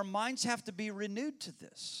 See, our minds have to be renewed to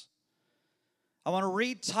this. I want to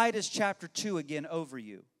read Titus chapter 2 again over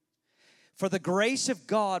you. For the grace of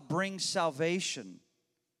God brings salvation,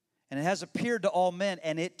 and it has appeared to all men,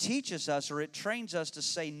 and it teaches us, or it trains us to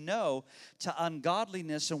say no to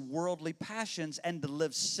ungodliness and worldly passions, and to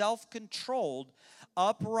live self-controlled,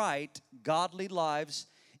 upright, godly lives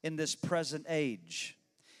in this present age.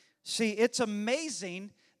 See, it's amazing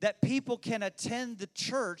that people can attend the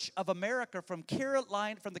Church of America from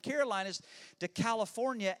the Carolinas to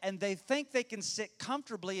California, and they think they can sit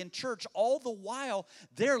comfortably in church, all the while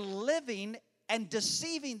they're living and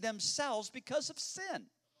deceiving themselves because of sin.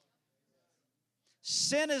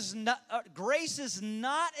 Grace is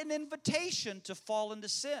not an invitation to fall into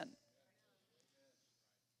sin.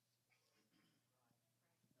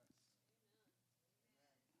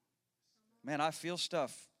 Man, I feel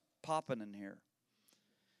stuff popping in here.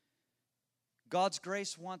 God's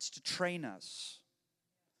grace wants to train us.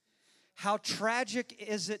 How tragic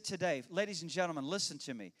is it today? Ladies and gentlemen, listen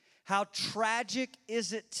to me. How tragic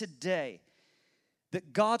is it today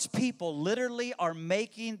that God's people literally are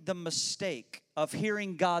making the mistake of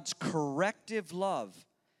hearing God's corrective love,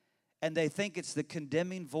 and they think it's the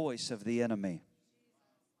condemning voice of the enemy.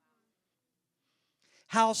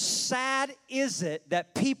 How sad is it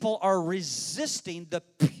that people are resisting the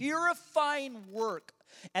purifying work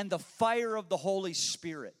and the fire of the Holy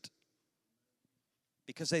Spirit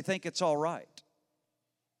because they think it's all right.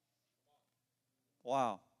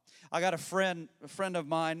 Wow. I got a friend of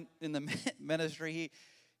mine in the ministry.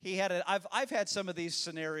 He had I've had some of these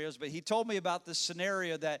scenarios, but he told me about this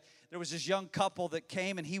scenario that there was this young couple that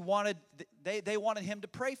came, and they wanted him to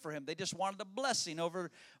pray for him. They just wanted a blessing over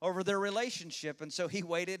their relationship. And so he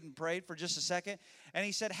waited and prayed for just a second. And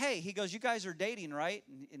he said, hey, he goes, you guys are dating, right?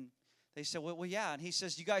 And they said, well, yeah. And he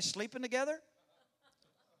says, you guys sleeping together?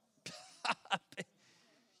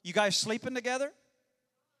 You guys sleeping together?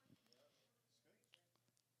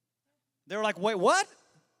 They were like, wait, what?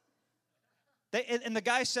 And the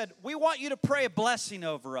guy said, we want you to pray a blessing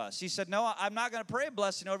over us. He said, no, I'm not going to pray a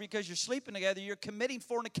blessing over you because you're sleeping together. You're committing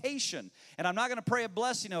fornication. And I'm not going to pray a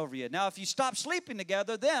blessing over you. Now, if you stop sleeping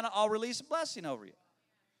together, then I'll release a blessing over you.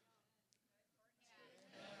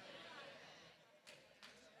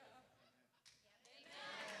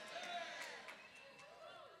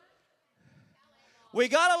 We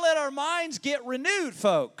got to let our minds get renewed,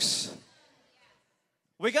 folks.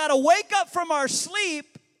 We got to wake up from our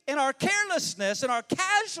sleep in our carelessness and our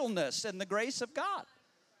casualness in the grace of God.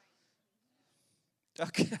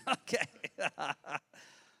 Okay.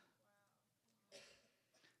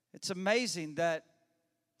 It's amazing that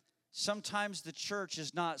sometimes the church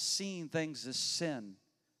is not seeing things as sin,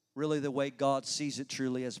 really the way God sees it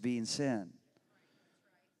truly as being sin.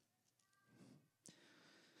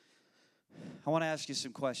 I want to ask you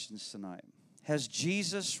some questions tonight. Has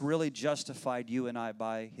Jesus really justified you and I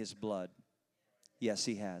by his blood? Yes,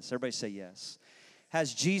 he has. Everybody say yes.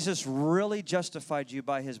 Has Jesus really justified you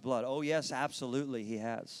by his blood? Oh, yes, absolutely, he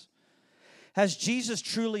has. Has Jesus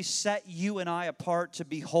truly set you and I apart to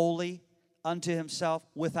be holy unto himself?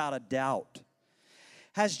 Without a doubt.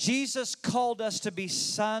 Has Jesus called us to be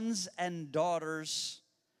sons and daughters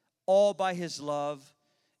all by his love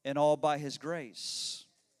and all by his grace?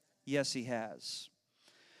 Yes, he has.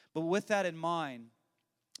 But with that in mind,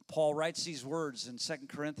 Paul writes these words in 2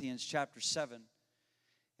 Corinthians chapter 7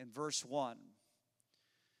 in verse 1.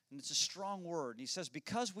 And it's a strong word. He says,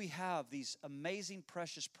 because we have these amazing,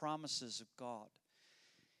 precious promises of God,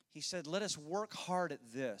 he said, let us work hard at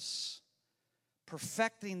this,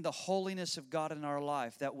 perfecting the holiness of God in our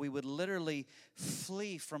life, that we would literally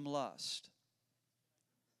flee from lust.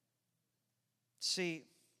 See,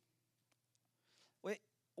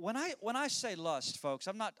 when I say lust, folks,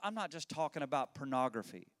 I'm not just talking about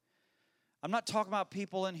pornography. I'm not talking about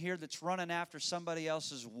people in here that's running after somebody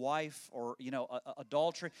else's wife or,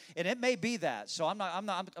 adultery. And it may be that. So I'm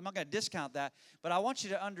not going to discount that. But I want you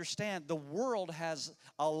to understand the world has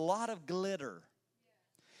a lot of glitter.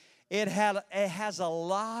 It has a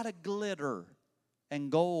lot of glitter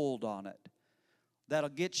and gold on it that'll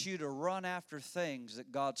get you to run after things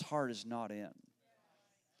that God's heart is not in.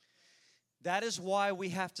 That is why we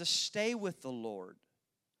have to stay with the Lord.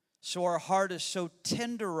 So our heart is so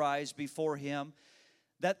tenderized before Him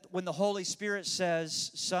that when the Holy Spirit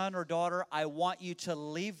says, son or daughter, I want you to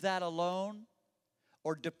leave that alone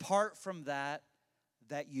or depart from that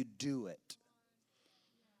you do it.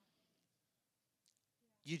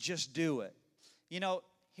 You just do it.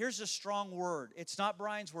 Here's a strong word. It's not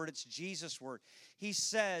Brian's word, it's Jesus' word. He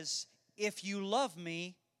says, if you love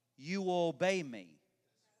me, you will obey me.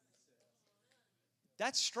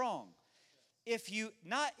 That's strong. If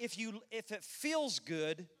it feels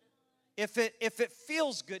good, if it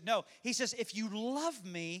feels good. No, he says, if you love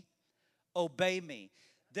me, obey me.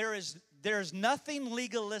 There's nothing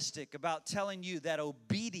legalistic about telling you that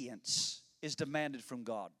obedience is demanded from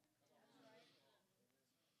God.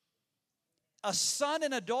 A son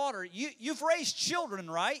and a daughter, you've raised children,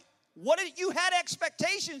 right? You had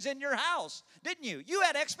expectations in your house, didn't you? You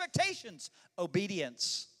had expectations.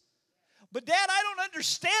 Obedience. But Dad, I don't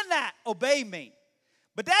understand that. Obey me.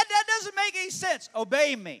 But Dad, that doesn't make any sense.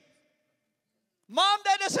 Obey me. Mom,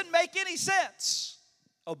 that doesn't make any sense.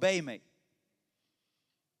 Obey me.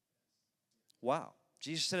 Wow.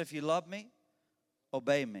 Jesus said, if you love me,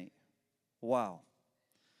 obey me. Wow.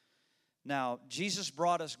 Now, Jesus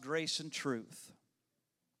brought us grace and truth.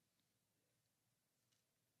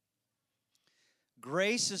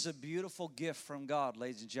 Grace is a beautiful gift from God,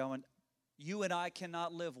 ladies and gentlemen. You and I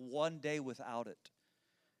cannot live one day without it.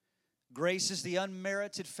 Grace is the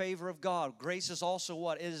unmerited favor of God. Grace is also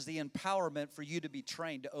what? It is the empowerment for you to be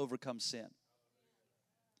trained to overcome sin.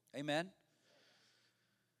 Amen?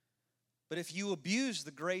 But if you abuse the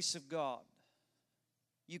grace of God,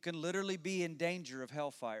 you can literally be in danger of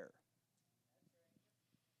hellfire.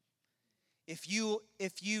 If you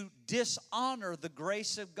dishonor the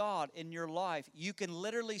grace of God in your life, you can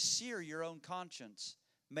literally sear your own conscience.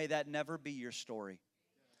 May that never be your story.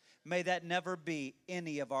 May that never be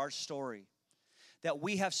any of our story. That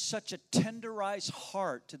we have such a tenderized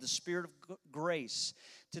heart to the Spirit of grace,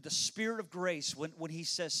 when He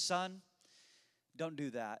says, son, don't do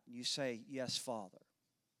that. You say, yes, Father.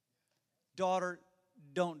 Daughter,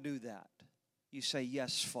 don't do that. You say,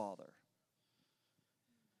 yes, Father.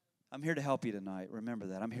 I'm here to help you tonight. Remember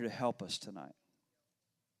that. I'm here to help us tonight.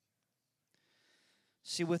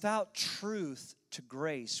 See, without truth to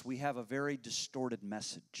grace, we have a very distorted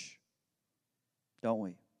message, don't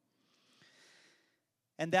we?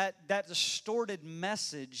 And that distorted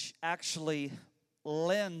message actually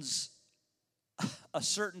lends a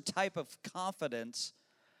certain type of confidence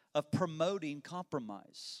of promoting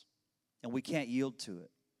compromise, and we can't yield to it.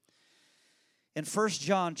 In 1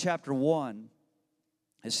 John chapter 1,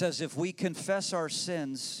 it says, if we confess our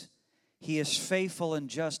sins, He is faithful and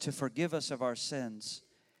just to forgive us of our sins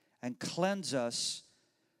and cleanse us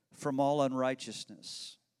from all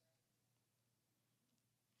unrighteousness.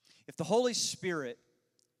 If the Holy Spirit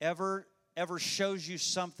ever shows you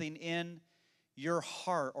something in your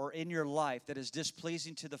heart or in your life that is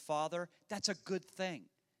displeasing to the Father, that's a good thing.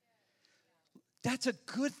 That's a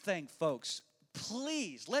good thing, folks.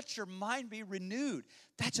 Please, let your mind be renewed.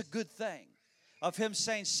 That's a good thing. Of Him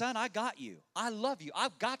saying, son, I got you. I love you.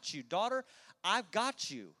 I've got you. Daughter, I've got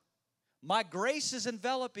you. My grace is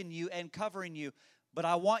enveloping you and covering you. But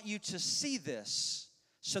I want you to see this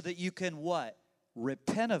so that you can what?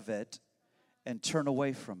 Repent of it and turn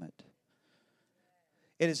away from it.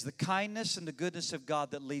 It is the kindness and the goodness of God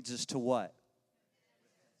that leads us to what?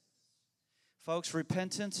 Folks,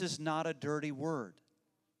 repentance is not a dirty word.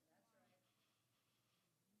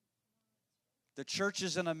 The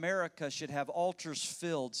churches in America should have altars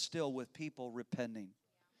filled still with people repenting.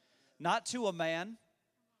 Not to a man.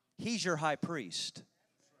 He's your high priest.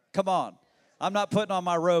 Come on. I'm not putting on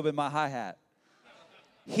my robe and my high hat.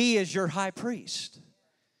 He is your high priest.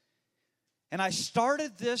 And I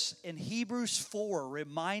started this in Hebrews 4,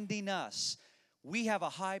 reminding us we have a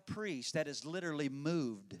high priest that is literally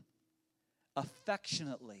moved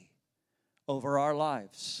affectionately over our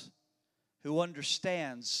lives, who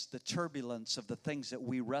understands the turbulence of the things that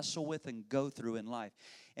we wrestle with and go through in life.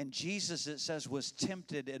 And Jesus, it says, was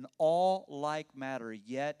tempted in all like matter,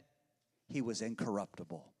 yet he was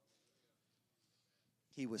incorruptible.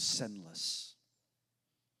 He was sinless.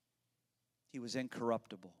 He was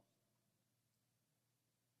incorruptible.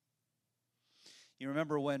 You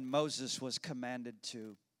remember when Moses was commanded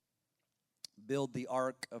to build the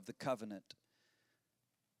Ark of the Covenant?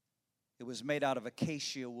 It was made out of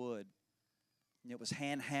acacia wood. It was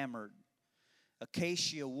hand-hammered.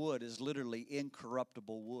 Acacia wood is literally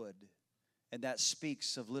incorruptible wood. And that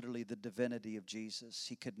speaks of literally the divinity of Jesus.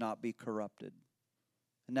 He could not be corrupted.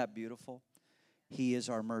 Isn't that beautiful? He is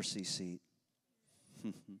our mercy seat.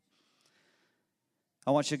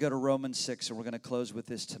 I want you to go to Romans 6, and we're going to close with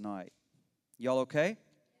this tonight. Y'all okay?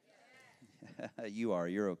 You are.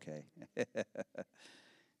 You're okay.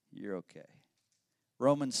 You're okay.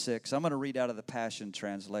 Romans 6. I'm going to read out of the Passion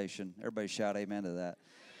Translation. Everybody shout amen to that.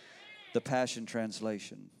 The Passion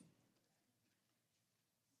Translation.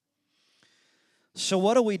 So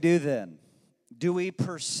what do we do then? Do we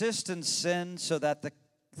persist in sin so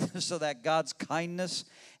that God's kindness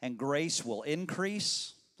and grace will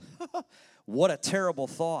increase? What a terrible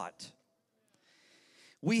thought.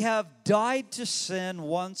 We have died to sin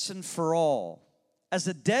once and for all, as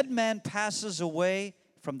a dead man passes away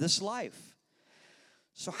from this life.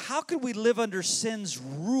 So how could we live under sin's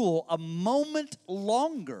rule a moment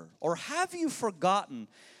longer? Or have you forgotten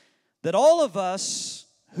that all of us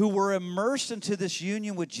who were immersed into this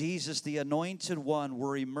union with Jesus, the Anointed One,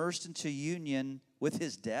 were immersed into union with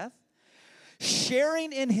His death?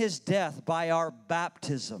 Sharing in His death by our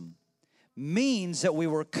baptism means that we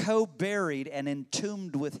were co-buried and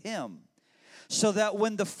entombed with Him, so that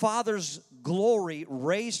when the Father's glory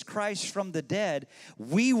raised Christ from the dead,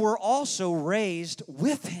 we were also raised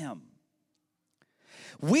with Him.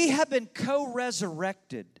 We have been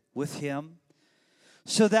co-resurrected with Him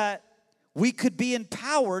so that we could be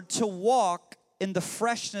empowered to walk in the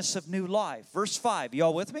freshness of new life. Verse 5,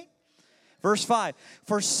 y'all with me? Verse 5,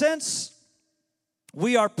 for since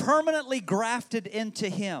we are permanently grafted into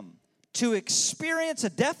Him, to experience a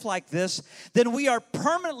death like this, then we are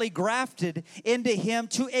permanently grafted into Him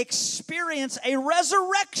to experience a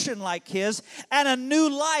resurrection like His and a new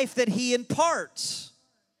life that He imparts.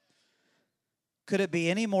 Could it be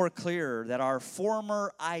any more clear that our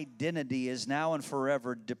former identity is now and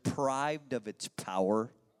forever deprived of its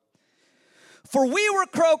power? For we were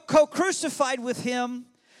co-crucified with Him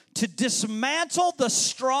to dismantle the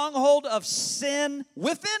stronghold of sin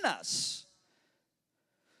within us,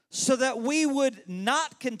 so that we would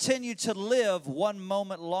not continue to live one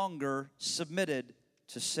moment longer submitted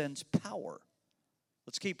to sin's power.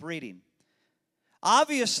 Let's keep reading.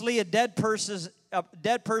 Obviously, a dead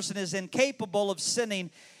person is incapable of sinning.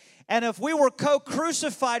 And if we were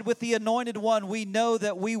co-crucified with the Anointed One, we know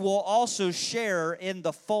that we will also share in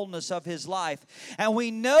the fullness of His life. And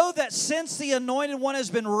we know that since the Anointed One has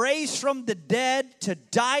been raised from the dead to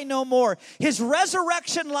die no more, His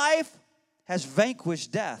resurrection life has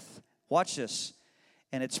vanquished death. Watch this.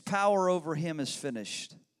 And its power over Him is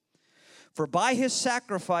finished. For by His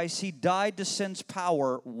sacrifice He died to sin's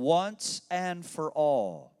power once and for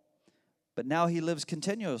all. But now He lives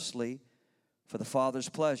continuously for the Father's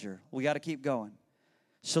pleasure. We got to keep going.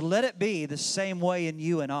 So let it be the same way in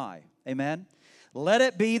you and I. Amen? Let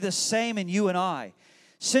it be the same in you and I.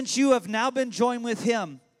 Since you have now been joined with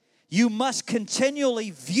Him, you must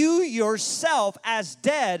continually view yourself as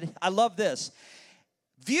dead. I love this.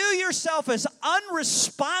 View yourself as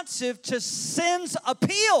unresponsive to sin's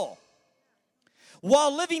appeal,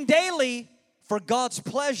 while living daily for God's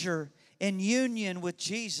pleasure in union with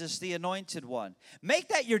Jesus, the Anointed One. Make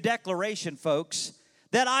that your declaration, folks,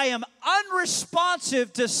 that I am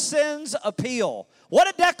unresponsive to sin's appeal. What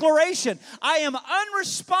a declaration. I am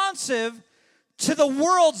unresponsive to the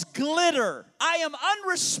world's glitter. I am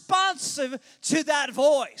unresponsive to that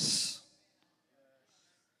voice.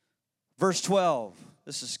 Verse 12,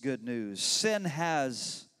 this is good news. Sin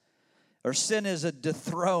is a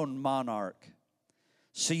dethroned monarch.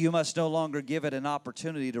 So you must no longer give it an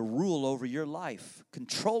opportunity to rule over your life,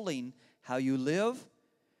 controlling how you live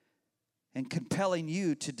and compelling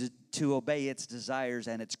you to obey its desires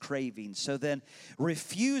and its cravings. So then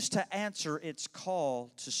refuse to answer its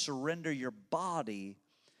call to surrender your body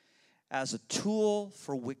as a tool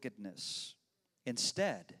for wickedness.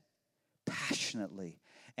 Instead, passionately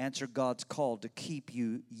Answer God's call to keep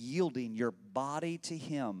you yielding your body to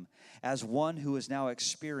Him as one who has now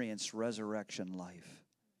experienced resurrection life.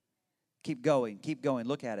 Keep going, keep going.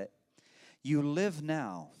 Look at it. You live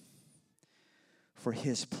now for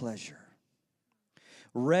His pleasure,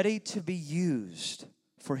 ready to be used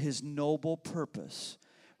for His noble purpose.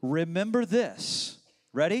 Remember this.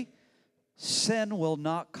 Ready? Sin will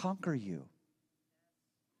not conquer you,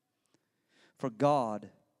 for God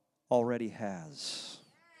already has.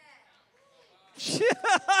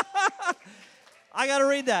 I got to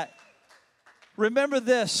read that. Remember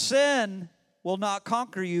this. Sin will not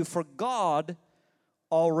conquer you, for God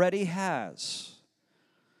already has.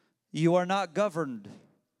 You are not governed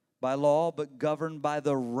by law, but governed by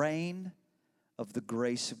the reign of the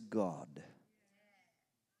grace of God.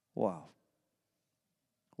 Wow.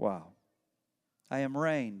 Wow. I am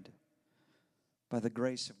reigned by the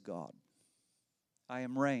grace of God. I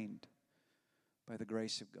am reigned by the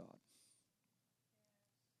grace of God.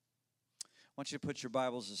 I want you to put your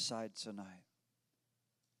Bibles aside tonight.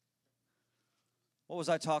 What was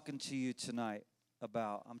I talking to you tonight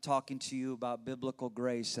about? I'm talking to you about biblical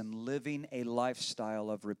grace and living a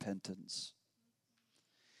lifestyle of repentance.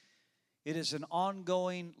 It is an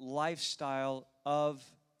ongoing lifestyle of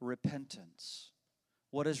repentance.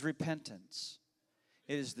 What is repentance?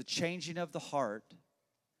 It is the changing of the heart.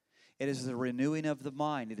 It is the renewing of the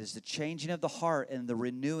mind. It is the changing of the heart and the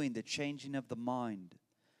renewing, the changing of the mind.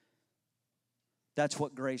 That's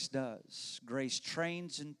what grace does. Grace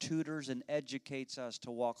trains and tutors and educates us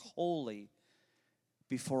to walk holy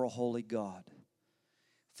before a holy God.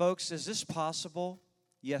 Folks, is this possible?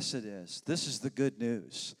 Yes, it is. This is the good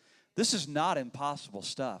news. This is not impossible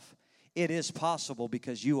stuff. It is possible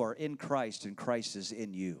because you are in Christ and Christ is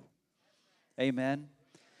in you. Amen.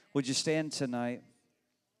 Would you stand tonight?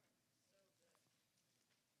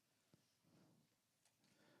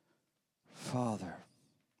 Father.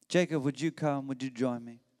 Jacob, would you come? Would you join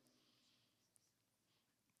me?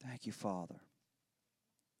 Thank you, Father.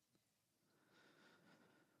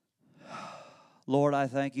 Lord, I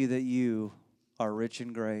thank you that you are rich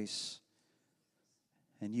in grace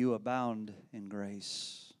and you abound in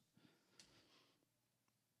grace.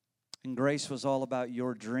 And grace was all about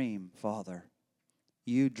your dream, Father.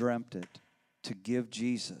 You dreamt it to give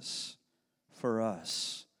Jesus for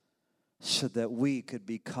us so that we could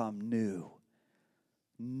become new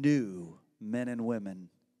men and women,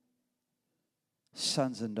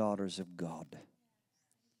 sons and daughters of God,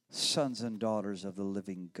 sons and daughters of the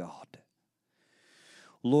living God.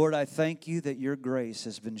 Lord, I thank you that your grace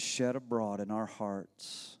has been shed abroad in our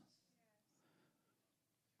hearts.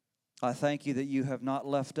 I thank you that you have not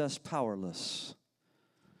left us powerless,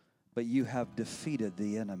 but you have defeated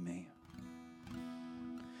the enemy.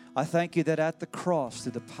 I thank you that at the cross,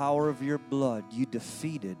 through the power of your blood, you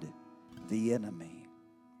defeated the enemy.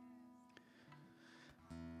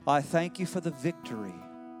 I thank you for the victory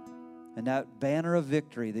and that banner of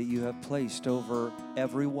victory that you have placed over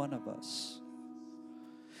every one of us,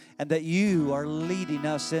 and that you are leading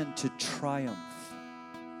us into triumph,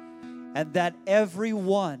 and that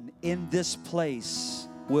everyone in this place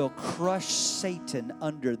will crush Satan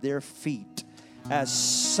under their feet as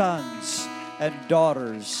sons and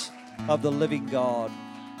daughters of the living God.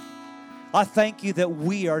 I thank you that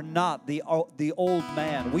we are not the old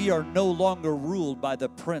man. We are no longer ruled by the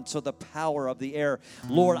prince or the power of the air.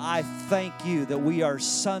 Lord, I thank you that we are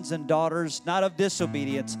sons and daughters, not of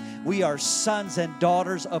disobedience. We are sons and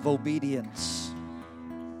daughters of obedience.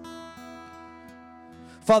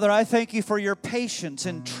 Father, I thank you for your patience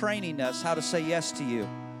in training us how to say yes to you.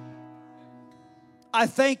 I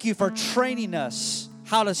thank you for training us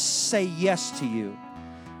how to say yes to you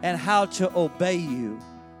and how to obey you,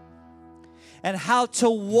 and how to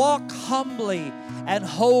walk humbly and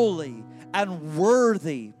holy and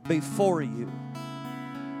worthy before you.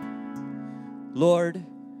 Lord,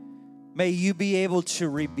 may you be able to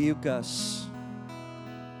rebuke us,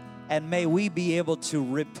 and may we be able to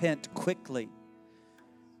repent quickly.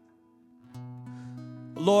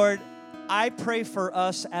 Lord, I pray for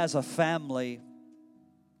us as a family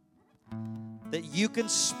that you can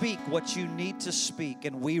speak what you need to speak,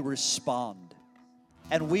 and we respond.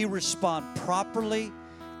 And we respond properly,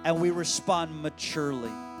 and we respond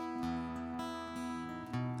maturely.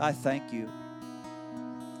 I thank you.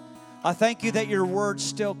 I thank you that your word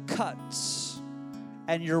still cuts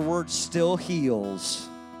and your word still heals.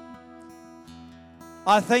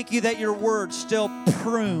 I thank you that your word still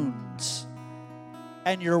prunes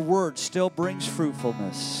and your word still brings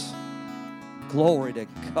fruitfulness. Glory to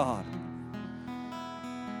God.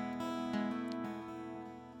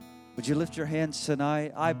 Would you lift your hands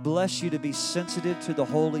tonight? I bless you to be sensitive to the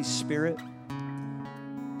Holy Spirit.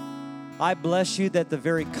 I bless you that the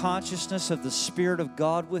very consciousness of the Spirit of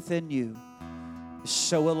God within you is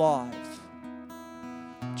so alive.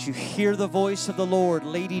 That you hear the voice of the Lord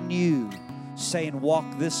leading you, saying,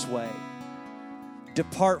 walk this way.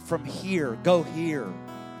 Depart from here, go here.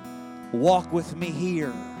 Walk with me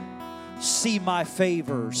here. See my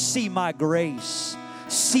favor, see my grace,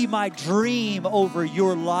 see my dream over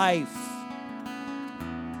your life.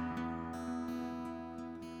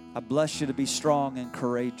 I bless you to be strong and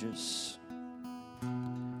courageous.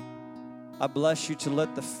 I bless you to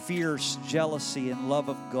let the fierce jealousy and love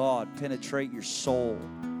of God penetrate your soul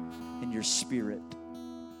and your spirit.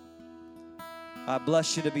 I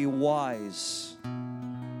bless you to be wise.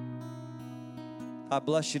 I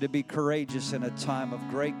bless you to be courageous in a time of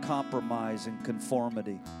great compromise and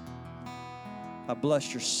conformity. I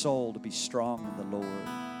bless your soul to be strong in the Lord.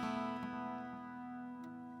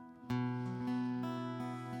 In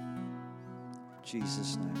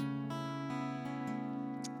Jesus' name.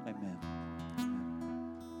 Amen.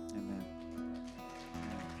 Amen.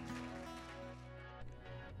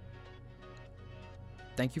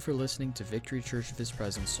 Thank you for listening to Victory Church of His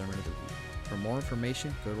Presence Sermon of the Week. For more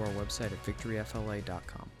information, go to our website at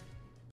victoryfla.com.